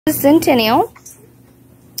Centennial.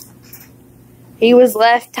 He was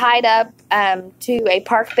left tied up to a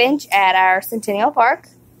park bench at our Centennial Park.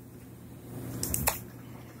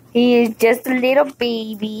 He is just a little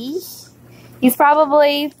baby. He's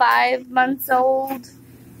probably 5 months old,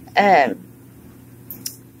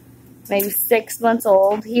 maybe 6 months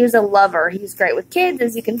old. He was a lover. He's great with kids,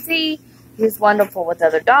 as you can see. He's wonderful with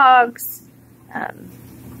other dogs.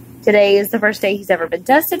 Today is the first day he's ever been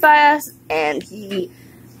tested by us, and he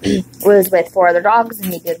was with 4 other dogs,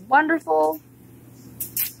 and he did wonderful.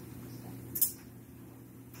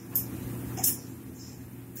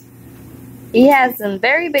 He has some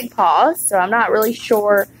very big paws, so I'm not really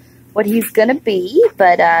sure what he's going to be,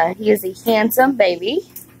 but he is a handsome baby.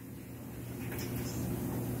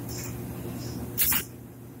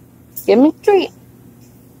 Give me a treat.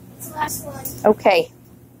 It's the last one. Okay.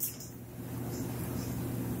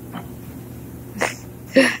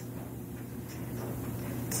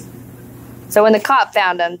 So when the cop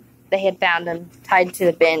found him, they had found him tied to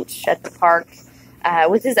the bench at the park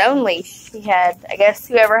with his own leash. He had, I guess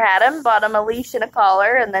whoever had him, bought him a leash and a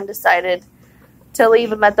collar and then decided to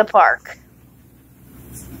leave him at the park.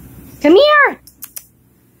 Come here!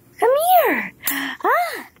 Come here!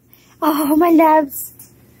 Ah! Oh, my loves.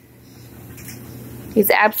 He's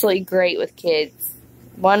absolutely great with kids.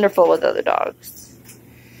 Wonderful with other dogs.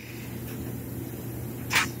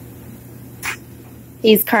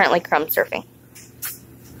 He's currently crumb surfing.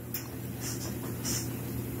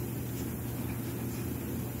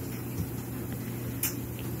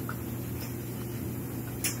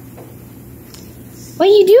 What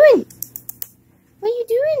are you doing? What are you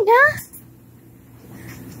doing, huh?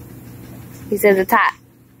 He says it's hot.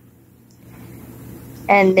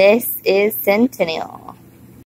 And this is Centennial.